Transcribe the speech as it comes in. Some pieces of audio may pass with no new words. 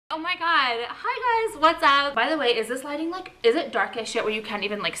Oh my god. Hi guys, what's up? By the way, is this lighting like, is it dark as shit where you can't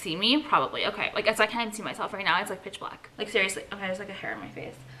even like see me? Probably. Okay, like I can't even see myself right now. It's like pitch black. Like seriously. Okay, there's like a hair in my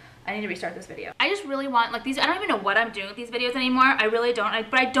face. I need to restart this video. I just really want like these, I don't even know what I'm doing with these videos anymore. I really don't,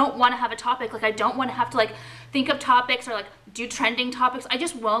 but I don't want to have a topic. Like I don't want to have to like think of topics or like do trending topics. I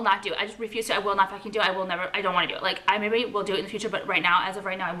just will not do it. I just refuse to. I will not fucking do it. I will never, I don't want to do it. Like I maybe will do it in the future, but right now, as of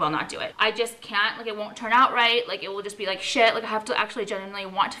right now, I will not do it. I just can't, like it won't turn out right. Like it will just be like shit. Like I have to actually genuinely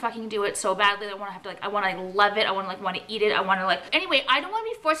want to fucking do it so badly. I want to have to like, I want to like love it. I want to eat it. I want to like, anyway, I don't want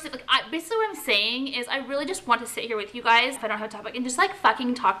to be forced to, like basically what I'm saying is I really just want to sit here with you guys if I don't have a topic and just like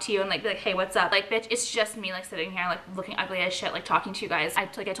fucking talk to you and like be like, hey, what's up? Like bitch, it's just me like sitting here like looking ugly as shit, like talking to you guys. I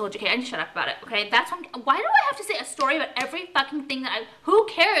told you, okay, I need to shut up about it, okay? That's why do I have to say a story about every fucking thing that who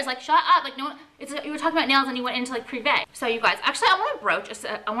cares? Like shut up. Like no one, you were talking about nails and you went into like pre-vet. So you guys, actually I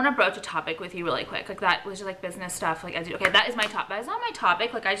want to broach a topic with you really quick. Like that was just like business stuff. Like okay, that is my topic. That is not my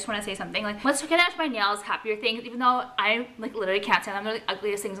topic. Like I just want to say something. Like let's get out to my nails, happier things. Even though I like literally can't stand them. They're the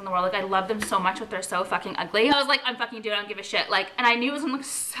ugliest things in the world. Like I love them so much, but they're so fucking ugly. I was like, I'm fucking doing it. I don't give a shit. Like, and I knew it was gonna look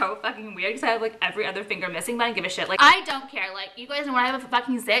so fucking weird because I have like every other finger missing, but I don't give a shit. Like I don't care. Like you guys know when I have a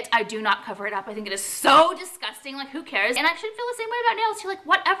fucking zit, I do not cover it up. I think it is so disgusting. Like who cares? And I should feel the same way about nails. You're like,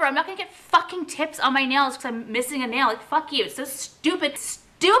 whatever. I'm not gonna get fucking tips on my nails because I'm missing a nail. Like fuck you. It's so stupid.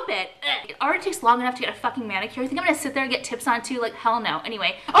 Stupid. Ugh. It already takes long enough to get a fucking manicure. You think I'm gonna sit there and get tips on too? Like hell no.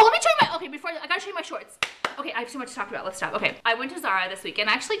 Anyway. Oh, let me show you my, okay, before I gotta show you my shorts. Okay, I have so much to talk about. Let's stop. Okay, I went to Zara this weekend.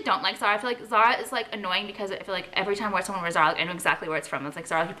 I actually don't like Zara. I feel like Zara is like annoying because I feel like every time where someone wears Zara, like, I know exactly where it's from. It's like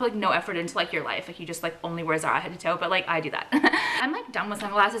Zara, you put like no effort into like your life. Like you just like only wear Zara head to toe, but like I do that. I'm like done with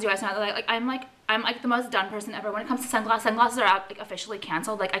sunglasses. You guys know that like I'm like the most done person ever when it comes to sunglasses. Sunglasses are like officially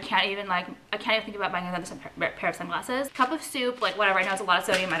canceled. Like I can't even think about buying another pair of sunglasses. Cup of soup, like whatever. I know it's a lot of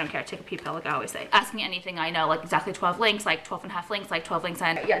sodium. I don't care. Take a pee pill, like I always say. Ask me anything I know, like exactly 12 links, like 12 and a half links, like 12 links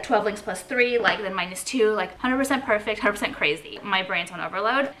and yeah, 12 links plus 3, like then minus 2, like 100% perfect, 100% crazy. My brain's on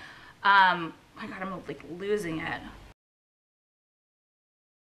overload. My god, I'm like losing it.